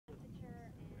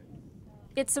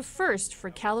It's a first for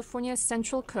California's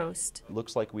Central Coast. It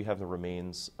looks like we have the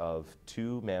remains of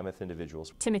 2 mammoth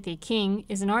individuals. Timothy King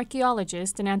is an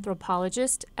archaeologist and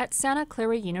anthropologist at Santa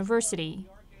Clara University.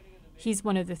 He's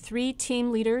one of the 3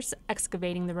 team leaders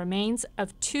excavating the remains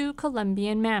of 2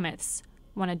 Columbian mammoths,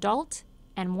 1 adult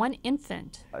and 1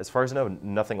 infant. As far as I know,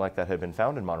 nothing like that had been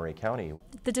found in Monterey County.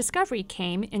 The discovery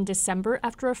came in December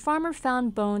after a farmer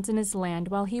found bones in his land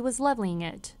while he was leveling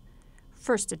it.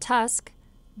 First a tusk,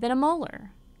 then a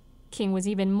molar. King was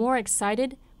even more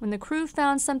excited when the crew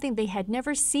found something they had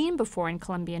never seen before in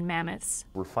Columbian mammoths.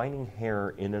 We're finding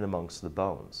hair in and amongst the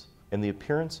bones. And the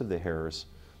appearance of the hairs,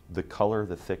 the color,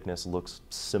 the thickness looks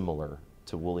similar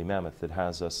to woolly mammoth. That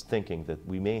has us thinking that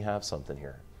we may have something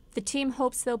here. The team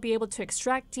hopes they'll be able to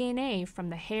extract DNA from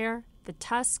the hair, the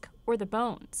tusk, or the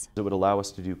bones. It would allow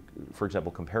us to do, for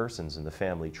example, comparisons in the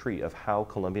family tree of how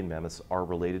Columbian mammoths are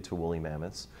related to woolly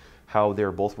mammoths, how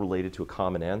they're both related to a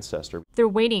common ancestor. They're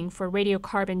waiting for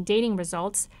radiocarbon dating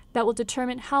results that will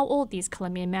determine how old these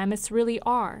Columbian mammoths really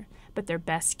are. But their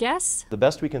best guess? The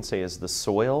best we can say is the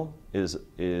soil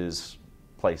is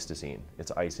Pleistocene.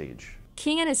 It's Ice Age.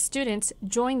 King and his students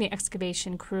joined the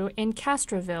excavation crew in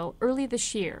Castroville early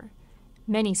this year.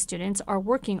 Many students are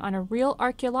working on a real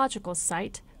archaeological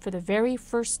site for the very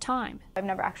first time. I've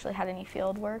never actually had any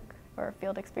field work or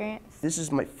field experience. This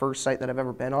is my first site that I've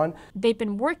ever been on. They've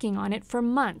been working on it for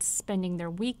months, spending their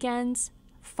weekends,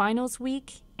 finals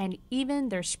week, and even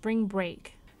their spring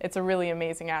break. It's a really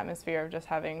amazing atmosphere of just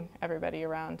having everybody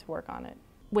around to work on it.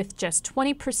 With just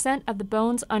 20% of the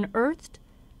bones unearthed,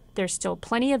 there's still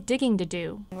plenty of digging to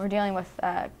do. We're dealing with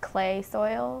clay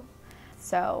soil,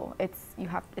 so it's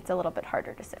a little bit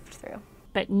harder to sift through.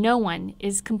 But no one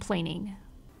is complaining.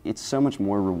 It's so much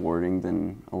more rewarding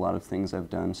than a lot of things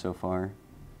I've done so far,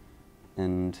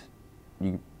 and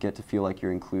you get to feel like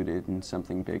you're included in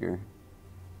something bigger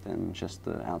than just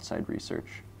the outside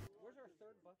research.